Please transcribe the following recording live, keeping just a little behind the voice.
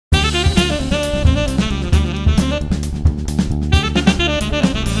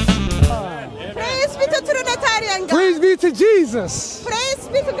to Jesus. Praise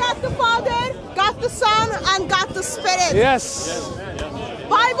be to God the Father, God the Son, and God the Spirit. Yes.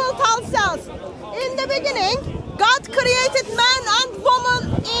 Bible tells us, in the beginning, God created man and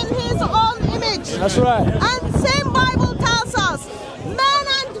woman in his own image. That's right. And same Bible tells us, man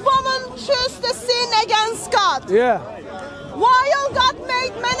and woman choose to sin against God. Yeah. While God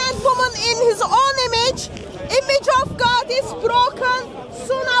made man and woman in his own image of God is broken.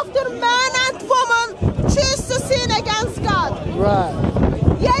 Soon after, man and woman choose to sin against God. Right.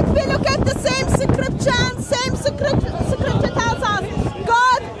 Yet we look at the same scripture, and same scripture tells us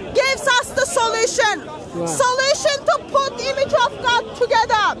God gives us the solution. Right. Solution to put image of God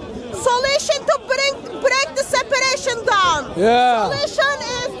together. Solution to break the separation down. Yeah. Solution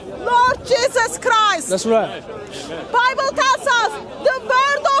is Lord Jesus Christ. That's right. Bible tells us the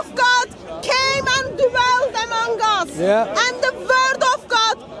word of God came and dwelled among us. Yeah. And the word of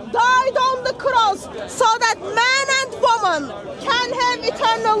God died on the cross so that man and woman can have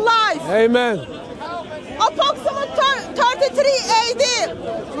eternal life. Amen. Approximately 33 AD,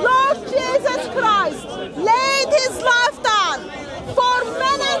 Lord Jesus Christ laid his life down for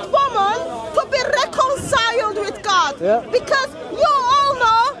man and woman to be reconciled with God. Yeah. Because you all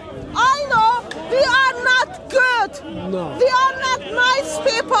know, I know, we are not good. No. We are not nice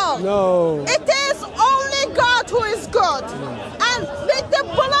people. No. It is only God who is good. And with the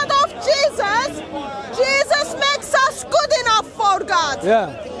blood of Jesus, Jesus makes us good enough for God. Yeah.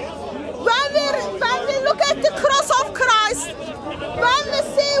 When we look at the cross of Christ, when we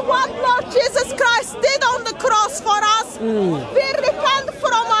see what Lord Jesus Christ did on the cross for us, we repent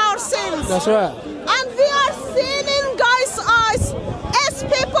from our sins. That's right. And we are seen in God's eyes as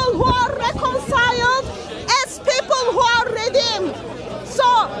people who are reconciled, as people who are redeemed. So,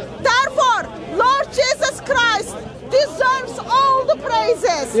 therefore, Lord Jesus Christ deserves all the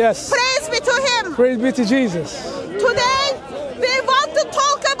praises. Yes. Praise be to him. Praise be to Jesus. Today, we want to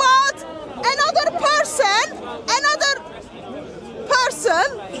talk about another person,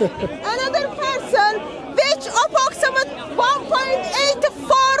 which approximately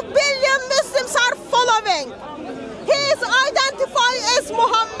 1.84 billion Muslims are following. He is identified as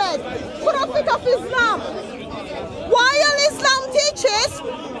Muhammad, Prophet of Islam. While Islam teaches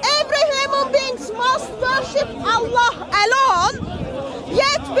every human being must worship Allah alone,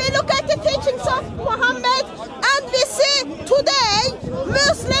 yet we look at the teachings of Muhammad and we see today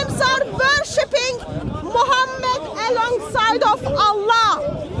Muslims are worshipping Muhammad alongside of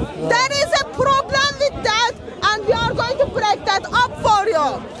Allah. There is a problem with that, and we are going to break that up for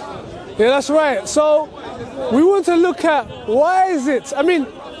you. Yeah, that's right. So we want to look at why is it? I mean,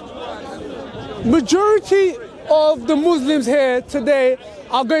 majority of the Muslims here today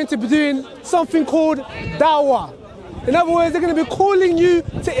are going to be doing something called dawah. In other words, they're going to be calling you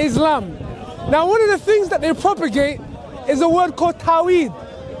to Islam. Now, one of the things that they propagate is a word called tawhid.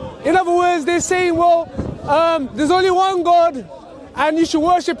 In other words, they're saying, well, there's only one God and you should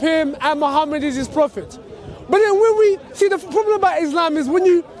worship him and Muhammad is his prophet. But then when we see, the problem about Islam is when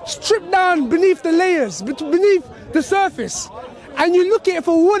you strip down beneath the layers, beneath the surface, and you look at it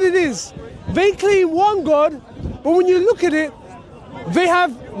for what it is. They claim one God, but when you look at it, they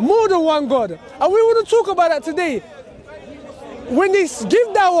have more than one God. And we want to talk about that today. When they give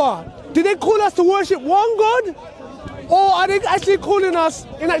dawah, do they call us to worship one God? Or are they actually calling us,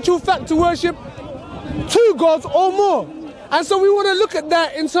 in actual fact, to worship two gods or more? And so we want to look at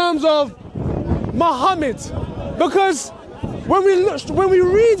that in terms of Muhammad. Because when we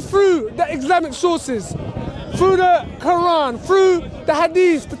read through the Islamic sources, through the Quran, through the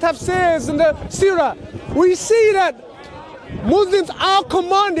Hadith, the Tafsirs and the Sirah, we see that Muslims are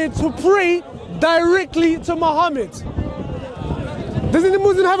commanded to pray directly to Muhammad. Does any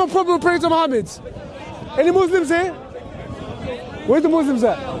Muslim have a problem with praying to Muhammad? Any Muslims here? Where's the Muslims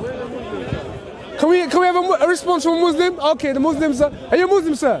at? Can we have a response from a Muslim? Okay, the Muslims are you a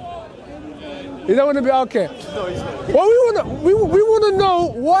Muslim, sir? You don't want to be okay. Well, we want to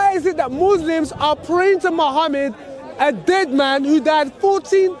know why is it that Muslims are praying to Muhammad, a dead man who died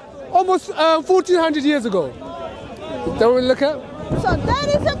almost 1400 years ago. Is that what we look at? So there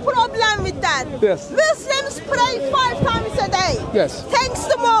is a problem with that. Yes. Muslims pray 5 times a day. Yes. Thanks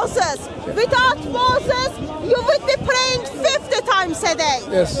to Moses. Without Moses, you would be praying 50 times a day.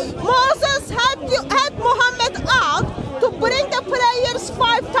 Yes. Moses had Muhammad out to bring the prayers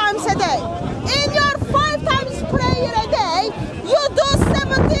 5 times a day. In your 5 times prayer a day, you do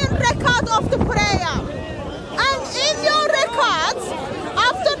 17 rakat of the prayer. And in your rakats,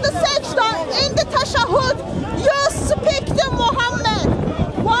 after the sajda, in the tashahhud, you speak to Muhammad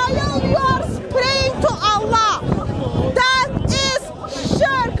while you are praying to Allah. That is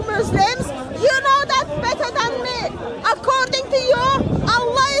shirk, Muslims. You know that better than me.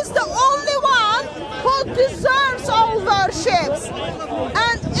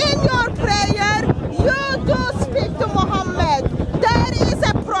 And in your prayer, you do speak to Muhammad. There is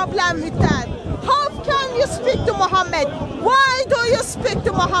a problem with that. How can you speak to Muhammad? Why do you speak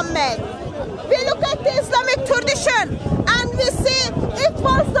to Muhammad? We look at the Islamic tradition and we see it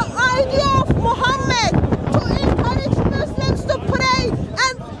was the idea of Muhammad to encourage Muslims to pray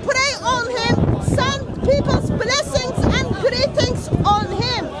and pray on him, send people's blessings and greetings on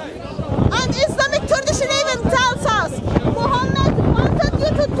him. And Islamic tradition even tells us Muhammad wanted you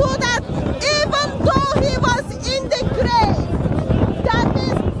to do that even though he was in the grave. That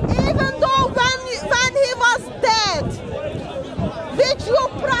is, even though when he was dead, which you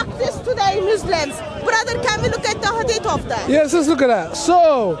practice today, Muslims. Brother, can we look at the hadith of that? Yes, let's look at that.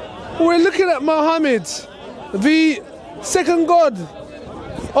 So, we're looking at Muhammad, the second god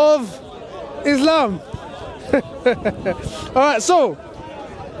of Islam. All right, so,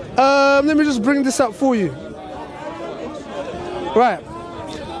 let me just bring this up for you. Right.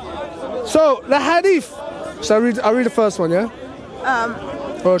 So, the hadith. Shall I'll read the first one, yeah?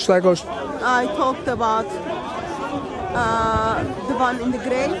 Or should I go? I talked about the one in the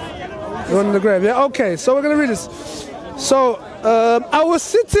grave. The one in the grave, yeah? Okay, so we're going to read this. So, I was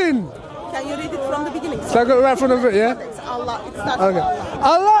sitting. Can you read it from the beginning? So I go right from the beginning, yeah? It's Allah. It starts Okay.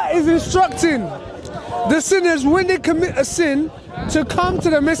 Allah is instructing the sinners when they commit a sin to come to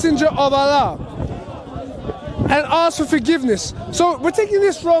the messenger of Allah and ask for forgiveness. So we're taking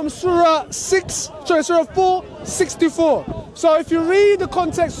this from Surah 4:64. So if you read the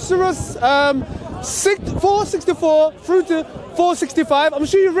context, Surah 4:64 through to 4:65, I'm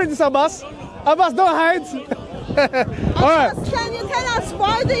sure you've read this, Abbas. Abbas, don't hide. All right. Can you tell us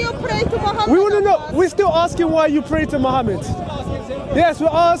why do you pray to Muhammad? We want to know. We're still asking why you pray to Muhammad. Yes, we're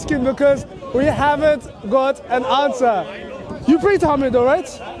asking because we haven't got an answer. You pray to Muhammad, all right?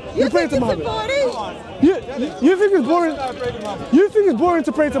 You pray think to it's Muhammad. boring? You think it's boring? You think it's boring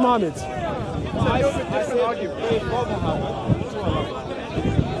to pray to Muhammad?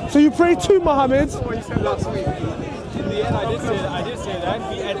 So you pray to Muhammad? What you said last week. In the end, I did say that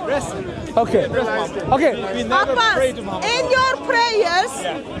we address him. Okay. Okay. We never Abbas, pray to Muhammad. in your prayers,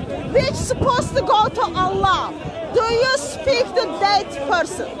 which supposed to go to Allah, do you speak to that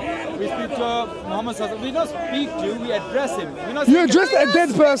person? We speak to Muhammad Sallallahu. We don't speak to, we address him. We're not You saying- address a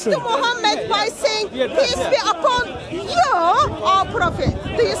dead person. To Muhammad by saying, We address, peace be upon you, our prophet.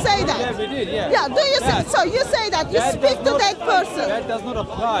 Do you say that? Yeah, we did, yeah. Yeah, do you say, so you say that, you That speak does to not- that person. That does not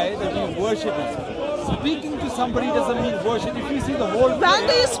apply that we worship him. Speaking to somebody doesn't mean worship. If you see the whole When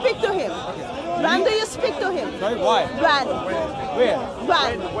do you speak to him? When do you speak to him? Sorry, why? When? Where?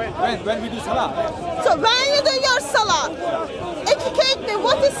 When? When we do salah. So when you do your salah, educate me,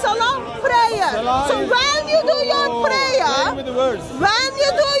 what is salah? Prayer. Salah So is- when you do your Playing with the prayer, words. when you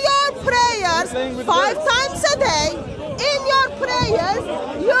do your prayers Playing with 5 words. times a day, in your prayers,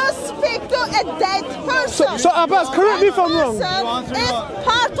 you speak to a dead person. So Abbas, correct me if I'm wrong. That You answer person is me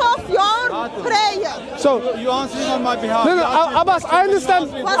part of your prayer. So You answering on my behalf. no, You asked me- Abbas, I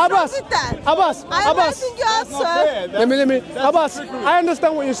understand. What's wrong Abbas, with that? Abbas, I am Abbas. letting you That's not answer. fair. Let me. Abbas, I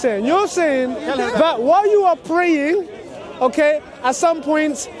understand what you're saying. You're saying that while you are praying, okay, at some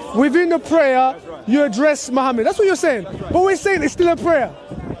point within the prayer, you address Muhammad. That's what you're saying. But we're saying it's still a prayer.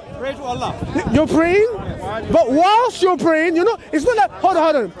 Pray to Allah. You're praying, but whilst you're praying, you know, it's not like, hold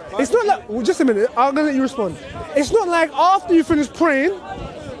on. It's not like, well, just a minute, I'm gonna let you respond. It's not like after you finish praying,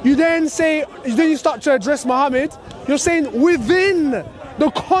 you then you start to address Muhammad. You're saying within the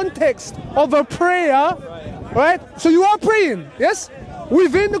context of a prayer, right? So you are praying, yes?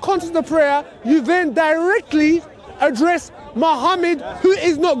 Within the context of the prayer, you then directly address Muhammad, who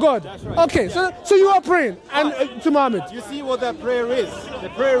is not God. Okay, so you are praying and to Muhammad. You see what that prayer is? The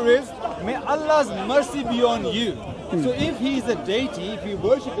prayer is, may Allah's mercy be on you. So if he is a deity, if we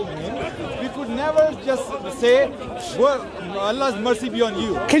worship him, we could never just say, well, Allah's mercy be on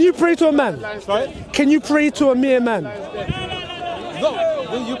you. Can you pray to a man? Sorry? Can you pray to a mere man?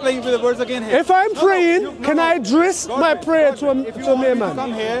 No, you're playing with the words again here. If I'm praying, can I address my prayer to a If you mere want me to man?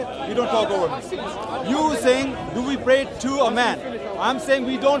 come here, you don't talk over me. You saying, do we pray to a man? I'm saying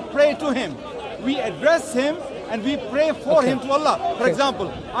we don't pray to him. We address him and we pray for him to Allah. For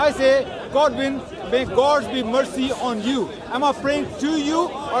example, I say, Godwin, may God's be mercy on you. Am I praying to you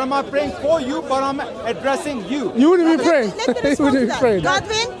or am I praying for you, but I'm addressing you? You wouldn't be praying. Let me You respond to wouldn't be that. praying.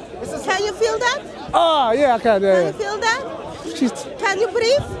 Godwin, can you feel that? Ah, yeah, I can. Can Yeah, you feel that? yeah. She's, Can you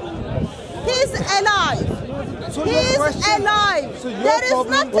breathe? He's alive. So He your is question- alive. so your There is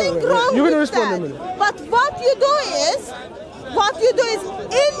problem- nothing Wait. wrong You're gonna with respond in a that. minute. But what you do is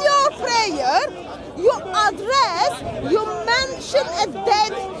in your prayer, you mention a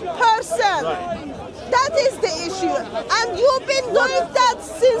dead person. That is the issue. And you've been doing that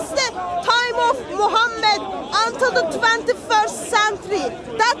since the time of Muhammad until the 21st century.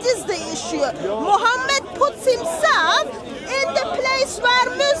 That is the issue. Muhammad puts himself in the place where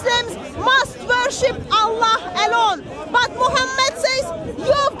Muslims must worship Allah alone. But Muhammad says,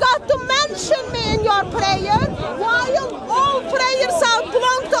 you've got to mention me in your prayer, while all prayers are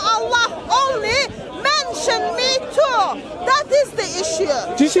belong to Allah only. Mention me too. That is the issue.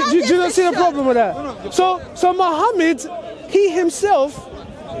 Do you not see the problem with that? So Muhammad, he himself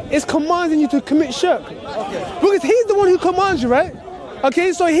is commanding you to commit shirk. Okay. Because he's the one who commands you, right?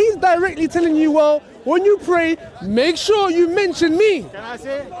 Okay, so he's directly telling you, well, when you pray, make sure you mention me. Can I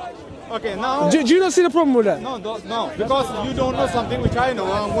say? Okay, now. Do you not see the problem with that? No, because you don't know something which I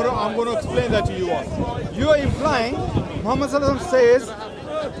know. I'm going to explain that to you all. You are implying, Muhammad Sallallahu Alaihi Wasallam says,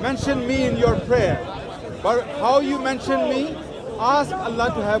 mention me in your prayer. But how you mention me? Ask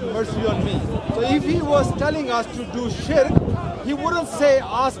Allah to have mercy on me. So if he was telling us to do shirk, he wouldn't say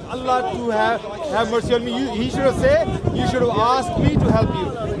ask Allah to have mercy on me. He should have said, you should have asked me to help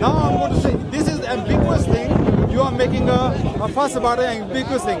you. Now I'm going to say, this is an ambiguous thing. You are making a fuss about an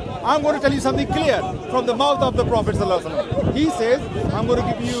ambiguous thing. I'm going to tell you something clear from the mouth of the Prophet Sallallahu Alaihi Wasallam. He says, I'm going to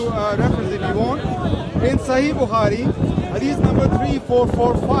give you a reference if you want. In Sahih Bukhari, hadith number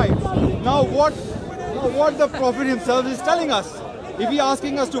 3445. Now what the Prophet himself is telling us, if he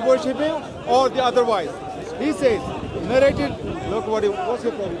asking us to worship him or the otherwise. He says, narrated, look what's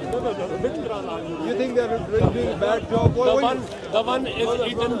your problem? You think they're doing a bad job? The one is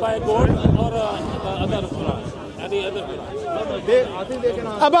eaten by goat or other fruit. Any other fruit. I think they can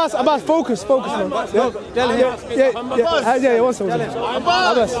answer. Abbas, focus, man. No, tell him. Yeah, one second.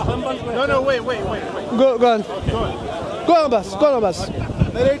 Abbas. No, wait. Go on. Go on, Abbas.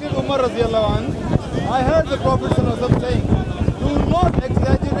 Narrated Umar Radiallahu anhu. I heard the Prophet Sallallahu Alaihi Wasallam saying, do not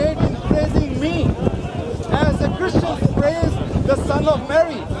exaggerate in praising me as the Christians praise the son of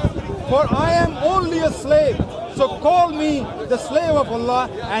Mary, for I am only a slave. So call me the slave of Allah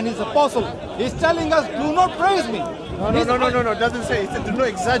and his apostle. He's telling us, do not praise me. No. It doesn't say. It said do not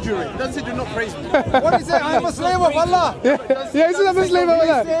exaggerate. It doesn't say do not praise me. What is it? I'm a slave of Allah. Yeah, it says I'm a slave of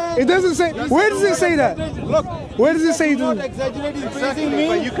Allah. It doesn't say. Where does it say that? Look, where does it say? do not exaggerate in praising me.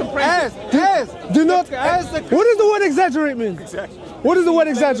 But you can praise Do not. What does the word exaggerate mean? Exactly. What does the word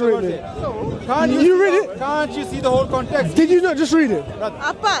exaggerate mean? You read it? Can't you see the whole context? Did you not just read it?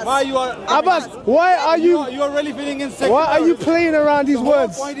 Abbas. Why you are? Abbas, why are you are really feeling insecure? why are you playing around these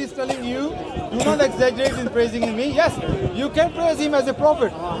words? The whole point is telling you, do not exaggerate in praising me. Yes, you can praise him as a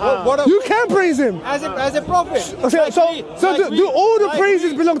prophet. You can praise him. As a prophet. So do all the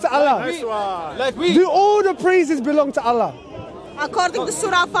praises belong to Allah? Like we. Do all the praises belong to Allah? According to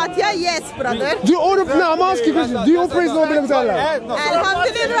Surah Fatiha, yes, brother. Do all the no, I'm asking questions. Do all praises belong to Allah?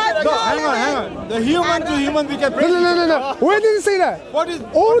 Alhamdulillah. No, hang on. The human to human we can praise. No. Where does it say that? What is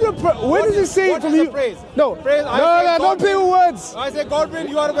all the? Where does it say what from is you? the praise? No, praise, no, don't play with words. I say, Godwin,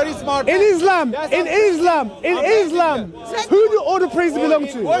 you are very smart. In Islam, who do all the praises belong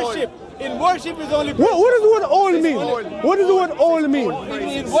to? In worship is only praise. What does the word all mean? What does the word all mean?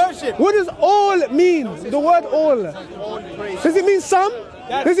 In worship. What does all mean? The word all. Does it mean some?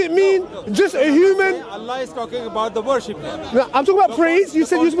 Does it mean just a human? Allah is talking about the worship. No, I'm talking about praise. You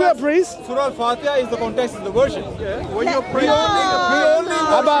said you were talking about praise. Surah Al-Fatiha is the context of the worship. When you're praying,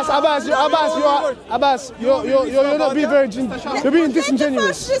 Abbas, you're not being very, you're being disingenuous. Let me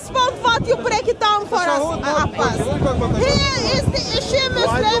first respond what you break it down for us, Abbas. Here is the issue,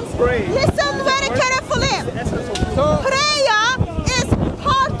 Muslims. Listen very carefully. Prayer is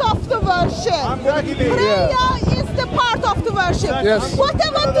part of the worship. Prayer is the part of the worship. Yes.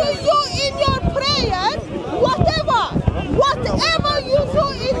 Whatever do you in your prayer, whatever you do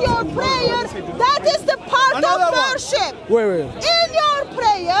in your prayer, that is the part of worship. Wait. In your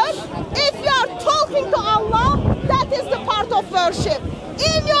prayer, if you are talking to Allah, that is the part of worship.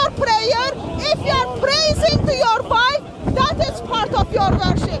 In your prayer, if you are praising to your wife, that is part of your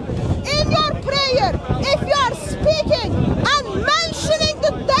worship. In your prayer, if you are speaking and mentioning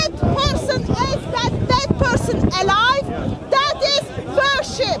the dead person as that dead person alive, that is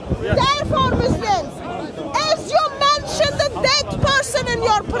worship. Therefore, Muslims, as you mention the dead person in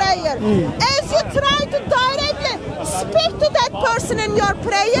your prayer, as you try to directly speak to that person in your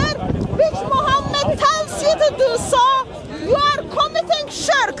prayer, which Muhammad tells you to do so, you are committing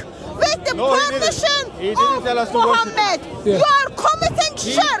shirk with the permission of Muhammad. You are committing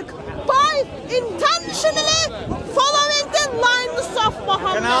shirk by intentionally following the lines of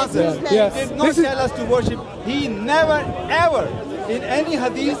Muhammad. He did not tell us to worship. He never ever in any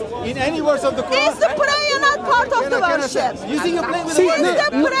hadith, in any verse of the Quran. Is the prayer not part of the worship. You think you're playing with See, the word?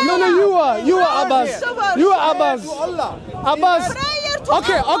 no, you are Abbas. You are Abbas. Abbas.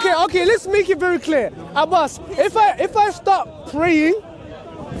 Okay. Let's make it very clear, Abbas. If I start praying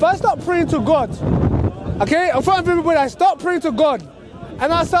to God, okay, in front of everybody, I start praying to God,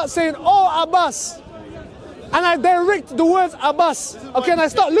 and I start saying, "Oh, Abbas," and I direct the words Abbas, okay, and I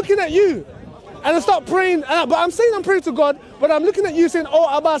start looking at you, and I start praying, but I'm saying I'm praying to God, but I'm looking at you saying, "Oh,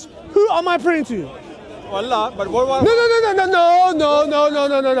 Abbas," who am I praying to? Allah, but what was... No.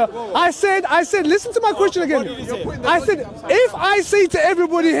 I said, listen to my question again. I said, if I say to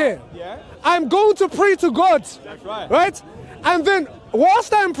everybody here, I'm going to pray to God, right? And then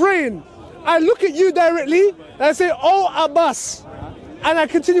whilst I'm praying, I look at you directly and I say, "Oh, Abbas," and I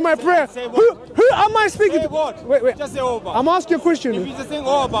continue my prayer. Who am I speaking to? Wait. Just say, "Oh, Abbas." I'm asking you a question. If you just saying,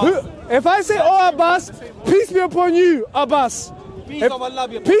 "Oh, Abbas." If I say, "Oh, Abbas," peace be upon you, Abbas. Peace of Allah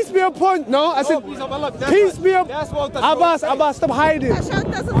be upon Peace be upon. No, I said. peace of Allah. Peace be upon. That's what the Abbas, stop hiding.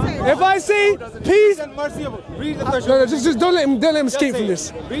 Tashahhud doesn't say that. If I say peace, and mercy of... Read the question. no, just don't let him escape from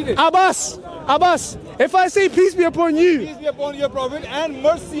this. Read it. Abbas, if I say peace be upon you, Peace be upon your Prophet and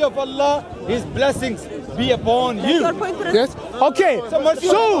mercy of Allah, His blessings be upon you. Your point, President? yes, okay. mercy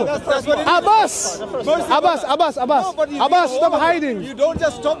of So Allah, that's what it is. Abbas, stop hiding. You don't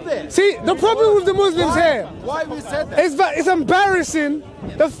just stop there. See, the problem with the Muslims here Why we said that? is that it's embarrassing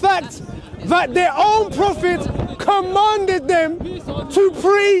the fact that their own prophet commanded them to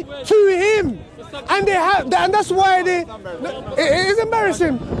pray to him. And they have, and that's why it is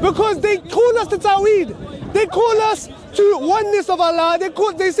embarrassing because they call us to Tawheed. They call us to oneness of Allah. They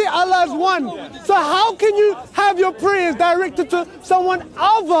say Allah is one. So how can you have your prayers directed to someone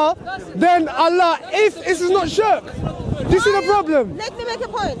other than Allah if this is not shirk? Do you see the problem? Let me make a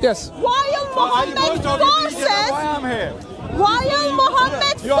point. Yes. While Muhammad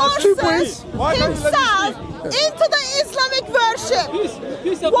forces himself into the Islamic worship,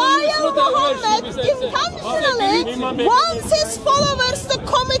 while Muhammad intentionally wants his followers to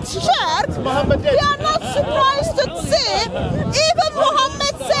commit shirk, we are not surprised to see even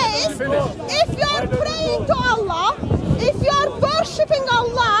Muhammad says, if you are praying to Allah, if you are worshipping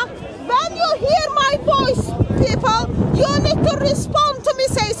Allah, when you hear my voice, people, you need to respond to me,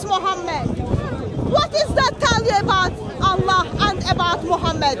 says Muhammad. What does that tell you about Allah and about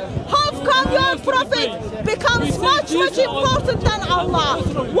Muhammad? How come your prophet becomes much important than Allah?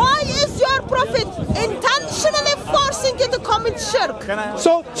 Why is your prophet intentionally forcing you to commit shirk?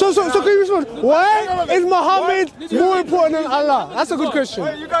 So can you respond? Why is Muhammad more important than Allah? That's a good question.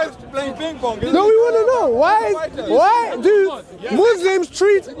 You guys playing ping pong. No, we want to know why do Muslims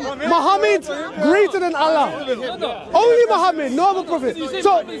treat Muhammad greater than Allah? Only Muhammad, no other prophet.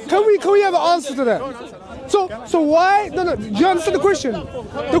 So can we have an answer to that? So why? No. Do you understand the question?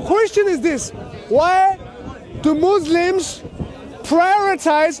 The question is this: why do Muslims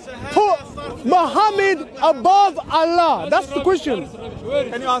prioritize, put Muhammad above Allah? That's the question.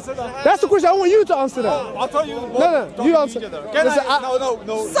 Can you answer that? That's the question. I want you to answer that. I thought you... No, you answer. Can Listen,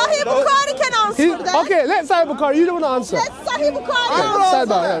 no. Sahih Bukhari can answer that. Okay, let Sahih Bukhari. You don't want to answer. Let Sahih Bukhari answer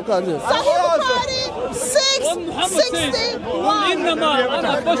that. Go on, do it. Sahih Bukhari 661.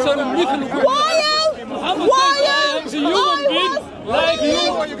 While I was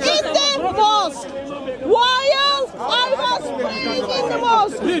praying in the mosque, while I was praying in the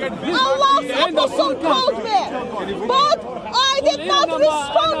mosque, Allah's apostle called me, but I did not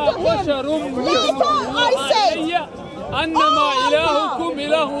respond to him. Later I said,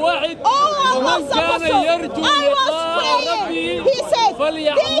 Oh Allah's apostle, I was praying. He said,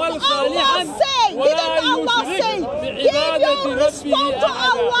 didn't Allah say, did you respond to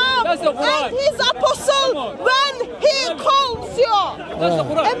Allah and his apostle when he calls you? A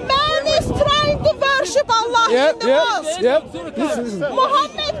man is trying to worship Allah in the mosque. Listen.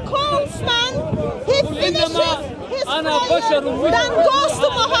 Muhammad calls man, he finishes his prayer, then goes to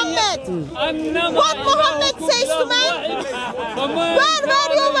Muhammad. What Muhammad says to man? Where were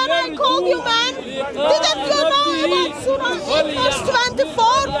you when I called you, man? Didn't you know about Surah in verse 24?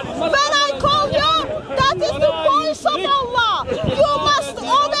 When I called you, that is the voice of Allah. You must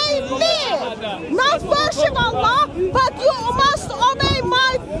obey me. Not worship Allah, but you must obey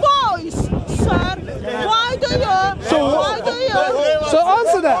my voice, sir. Why do you? So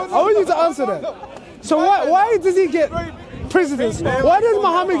answer that. I want you to answer that. So why does he get presidents? Why does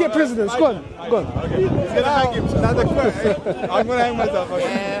Muhammad get presidents? Go on. He's going to hang him. I'm going to hang myself.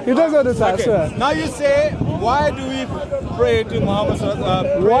 Okay. He does understand, sir. Now you say, why do we pray to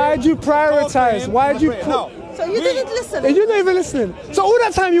Muhammad? Why do you prioritize? Why do you put... So you didn't listen. And you're not even listening. So all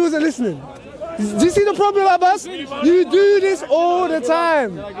that time you wasn't listening. Do you see the problem, Abbas? You do this all the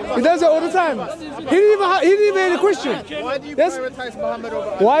time. He does it all the time. He didn't even hear the question. Why do you Yes? prioritize Muhammad over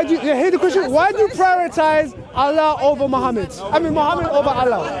Allah? Why do you hear the question? Why do you prioritize Allah over Muhammad? I mean Muhammad over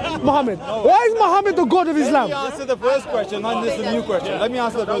Allah. Muhammad. Why is Muhammad the God of Let me Islam? answer the first question, not this new question. Let me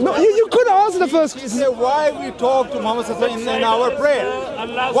answer the first No, question. you could answer the first He question. said, why we talk to Muhammad in our prayer?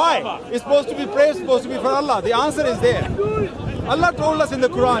 Why? It's supposed to be prayer, it's supposed to be for Allah. The answer is there. Allah told us in the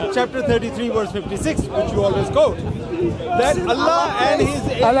Quran, chapter 33, verse 56, which you always quote, that Allah and His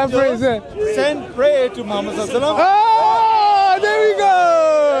Allah praise angels it. sent prayer to Muhammad sallallahu alaihi wasallam. Oh, there we go.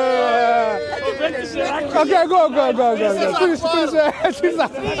 Okay, go.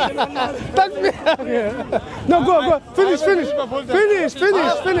 Finish. No, go. Finish.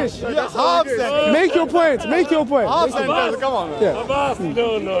 Half sentence. Make your point. Half sentence. Come on, man. Abbas,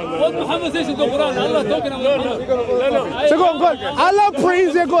 no. What Muhammad says in the Quran, Allah talking about Muhammad. So go on. Allah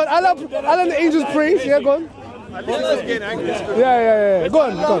praise, yeah, go on. Allah and the angels praise, yeah, go on. Yeah. Go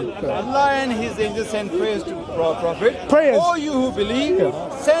on. Allah and His angels send prayers to Prophet. Prayers. All you who believe,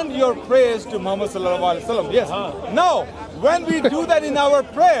 send your prayers to Muhammad sallallahu alaihi wasallam. Yes. Now, when we do that in our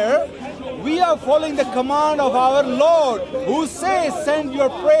prayer, we are following the command of our Lord, who says, send your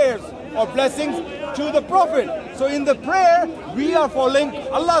prayers or blessings to the Prophet. So in the prayer, we are following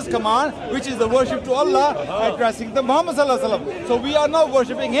Allah's command, which is the worship to Allah, addressing the Muhammad sallallahu alaihi wasallam. So we are not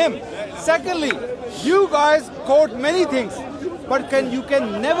worshipping him. Secondly, you guys quote many things, but you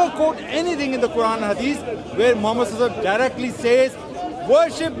can never quote anything in the Quran and Hadith where Muhammad sallallahu alaihi wasallam directly says,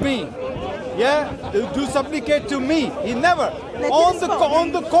 worship me. Yeah, do supplicate to me. He never. On the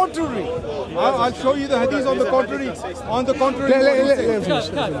contrary, I'll show you the hadith on the contrary. On the contrary,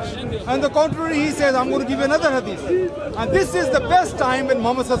 on the contrary, he says, I'm going to give you another hadith. And this is the best time when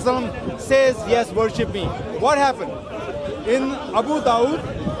Muhammad sallallahu alaihi wasallam says, yes, worship me. What happened? In Abu Dawud,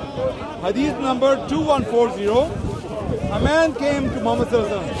 hadith number 2140, a man came to Muhammad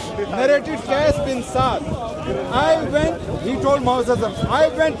sallallahu alaihi wasallam, narrated Qais bin Sa'd. He told Muhammad sallallahu alaihi wasallam, I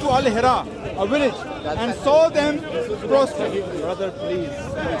went to Al-Hira, a village, and saw them prostrate. Brother, please.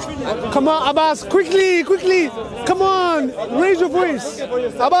 Come on, Abbas, quickly. Come on, raise your voice.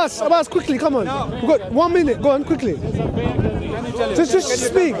 Abbas, quickly, come on. We've got 1 minute, go on, quickly. Just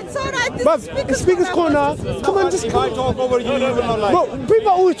speak. It's all right. But speaker's corner, come on, just If I talk over you, you will not like it. Bro, people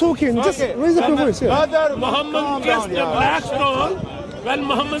are always talking, just raise up your voice, yeah. Brother, Muhammad kissed the black stone. When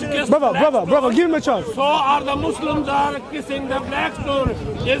Muhammad kissed Brother, give him a chance. so are the Muslims are kissing the black stone.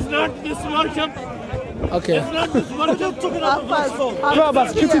 Is not this worship? Okay. Is not this worship? Go,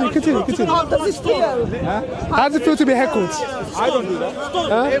 Abbas, continue. How does it feel? How does it feel to be heckled? I don't do that.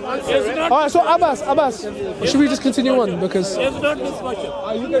 Is not, Alright, so Abbas, should we just continue on? Because is not this worship?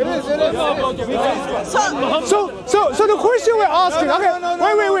 So the question we're asking, okay,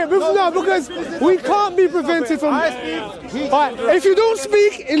 wait, no, because we can't be prevented from. Alright, if you don't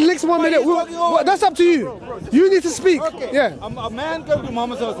speak in the next 1 minute, that's up to you. You need to speak. Okay. Yeah. A man came to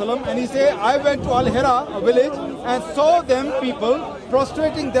Muhammad sallallahu alaihi wasallam and he said, I went to Al-Hira, a village, and saw them people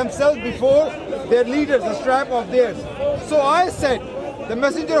prostrating themselves before their leaders, a strap of theirs. So I said, the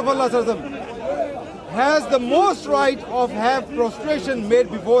Messenger of Allah sallallahu alaihi wasallam has the most right of have prostration made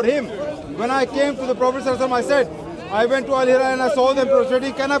before him. When I came to the Prophet sallallahu alaihi wasallam, I said, I went to Al-Hira and I saw them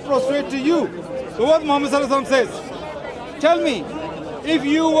prostrating, can I prostrate to you? So what Muhammad sallallahu alaihi wasallam says, tell me, if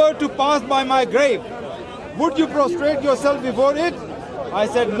you were to pass by my grave, would you prostrate yourself before it? I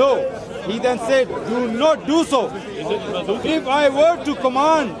said, no. He then said, do not do so. If I were to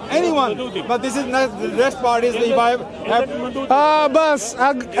command anyone, but this is not, the rest part is if I have... Abbas,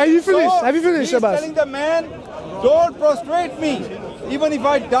 are you finished? Have you finished, He's Abbas? telling the man, don't prostrate me. Even if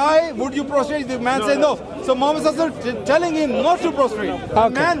I die, would you prostrate? The man said no. So Muhammad is telling him not to prostrate. The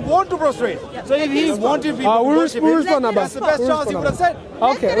man want to prostrate. So if he wanted people to worship him, that's the best chance he would have said.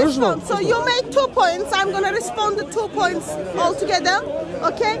 Okay, Let me respond. So you made 2 points. I'm going to respond to 2 points altogether.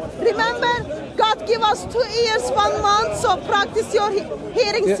 Okay? Remember, God give us 2 years, 1 month. So practice your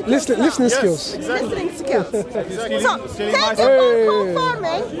hearing skills. Listening skills. Listening skills. So thank you for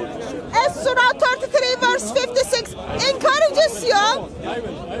confirming. As Surah 33 verse 56 encourages you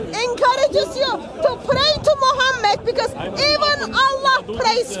to pray to Muhammad, because even Allah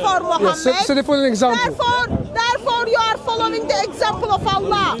prays for Muhammad. Yes, so they put an example. Therefore you are following the example of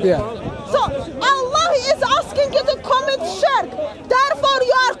Allah. Yeah. So Allah is asking you to commit shirk. Therefore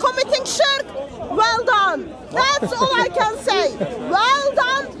you are committing shirk. Well done. That's all I can say. Well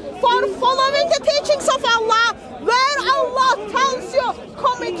done for following the teachings of Allah, where Allah tells you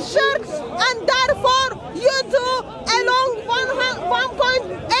commit shirk, and therefore you do along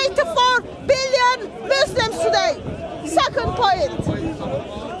 1.84 billion Muslims today. Second point.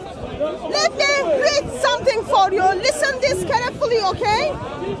 Let me for you. Listen this carefully, okay?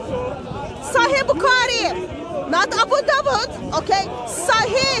 Sahih Bukhari, not Abu Dawud, okay?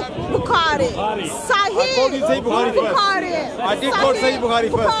 Sahih Bukhari. Sahih I told you say Bukhari first. Bukhari. I did quote Sahih Bukhari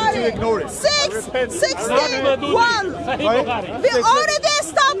first, but you ignored it. 661.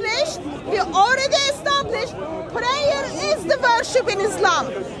 We already established prayer is the worship in Islam,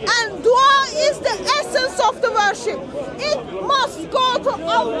 and dua is the essence of the worship. It must go to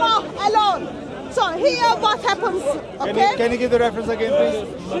Allah alone. So here what happens, okay? Can you give the reference again, please?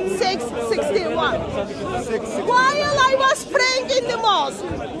 661. While I was praying in the mosque,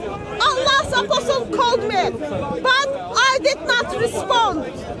 Allah's apostle called me, but I did not respond.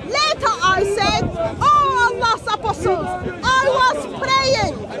 Later I said, oh Allah's apostle, I was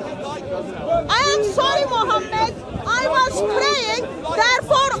praying. I am sorry, Muhammad. I was praying,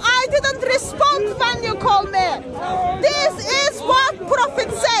 therefore I didn't respond when you called me. This is what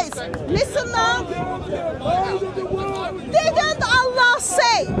Prophet says. Listen now. Didn't Allah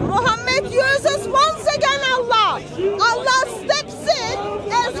say? Muhammad uses once again Allah. Allah steps in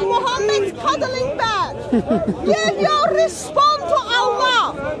as Muhammad's cuddling bed. Give your response to Allah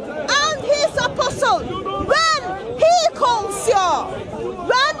and his apostle when he calls you.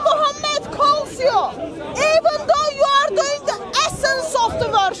 When Muhammad calls you, even though you are doing the essence of the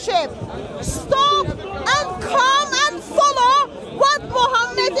worship, stop and come and follow what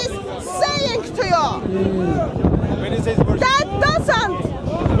Muhammad is saying to you. When he says worship. That doesn't.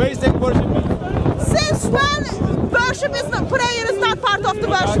 When he says worship. Since when worship is not, prayer is not part of the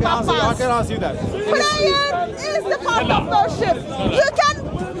worship, I Abbas. can ask you that. Prayer is the part of worship. You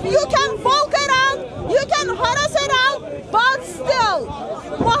can walk around, you can harass around, but still,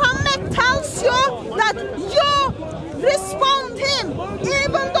 Muhammad tells you that you respond him,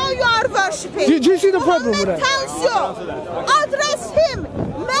 even though you are worshiping. Do you see the problem with that? Muhammad tells you, address him,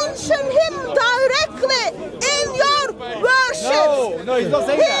 mention him directly in your worship. No, he's not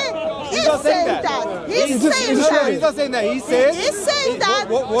saying that. He's not saying that. He's saying that. He's not saying that. He says. He's saying that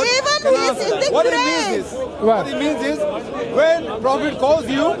even he's in the what grave. It means is, what it means is, when Prophet calls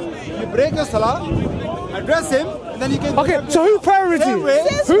you, you break your salah, address him, and then you can. Okay, so who's priority?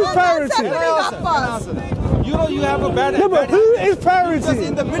 Who's priority? You know you have a bad. No, but who is priority? Because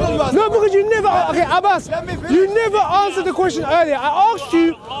in the middle you are. No, because you never. Okay, Abbas, Let me finish. you never answered the question earlier. I asked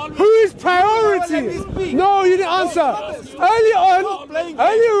you who is priority. No, you didn't answer.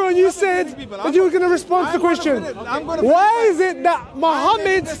 Earlier on, you said that you were going to respond to the question. Why is it that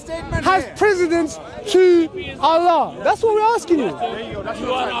Muhammad has precedence to Allah? That's what we're asking you.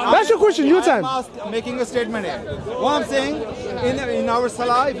 That's your question. Your time. I'm making a statement here. What I'm saying, in our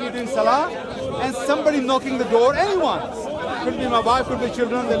salah, if you're doing salah, and somebody knocking the door, anyone, could be my wife, could be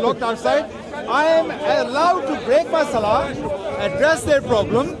children, they're locked outside, I am allowed to break my salah, address their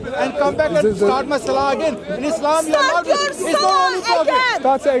problem, and come back and start my salah again. In Islam, you're allowed to. It's not only Prophet.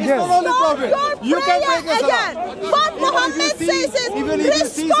 Start it again. It's not only Prophet. You can break your salah. What Muhammad says is, even if you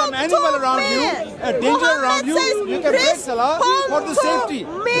see some animal around you, a danger around you, you can break salah for the safety.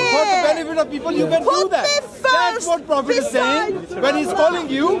 For the benefit of people, you can do that. That's what Prophet is saying. When he's calling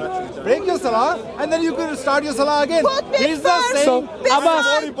you, break your salah, and then you can start your salah again. He's not saying. So,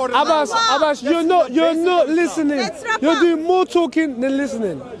 Abbas, you're not listening. You're doing more talking than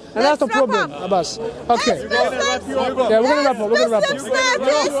listening, and that's the problem, Abbas. Okay. Yeah, we're gonna wrap up.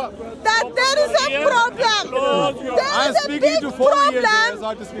 That there is a problem. There is a big problem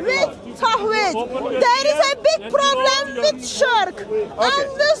with Tawhid. There is a big problem with Shirk. And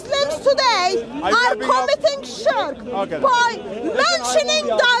Muslims today are committing Shirk by mentioning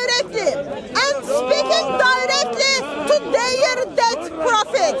directly and speaking directly to their dead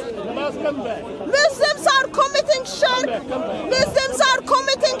prophet. Muslims are committing Shirk. Muslims are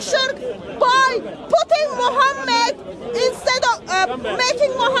committing Shirk by putting Muhammad instead of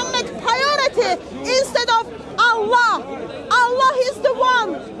making Muhammad priority instead of Allah. Allah is the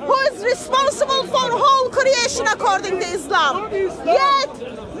one who is responsible for whole creation according to Islam. Yet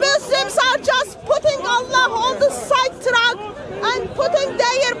Muslims are just putting Allah on the side track and putting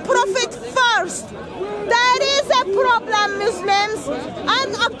their prophet first. There is a problem, Muslims,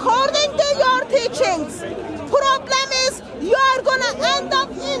 and according to your teachings, problem is you are gonna end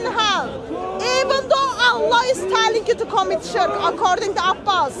up in hell, even though Allah is telling you to commit shirk according to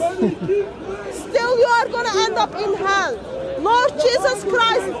Abbas. Still you are gonna end up in hell. Lord Jesus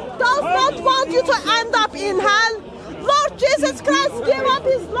Christ does not want you to end up in hell. Lord Jesus Christ gave up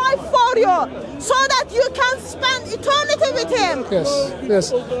his life for you so that you can spend eternity with him.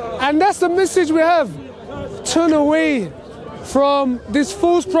 Yes. And that's the message we have. Turn away from this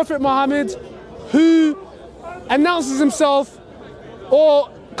false prophet Muhammad who announces himself or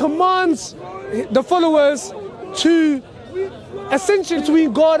commands the followers to essentially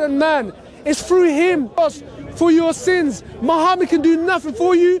between God and man. It's through him for your sins. Muhammad can do nothing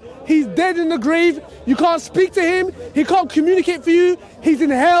for you. He's dead in the grave. You can't speak to him. He can't communicate for you. He's in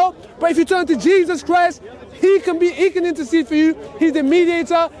hell. But if you turn to Jesus Christ, he can intercede for you. He's the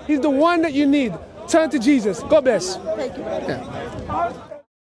mediator. He's the one that you need. Turn to Jesus. God bless. Thank you. Yeah.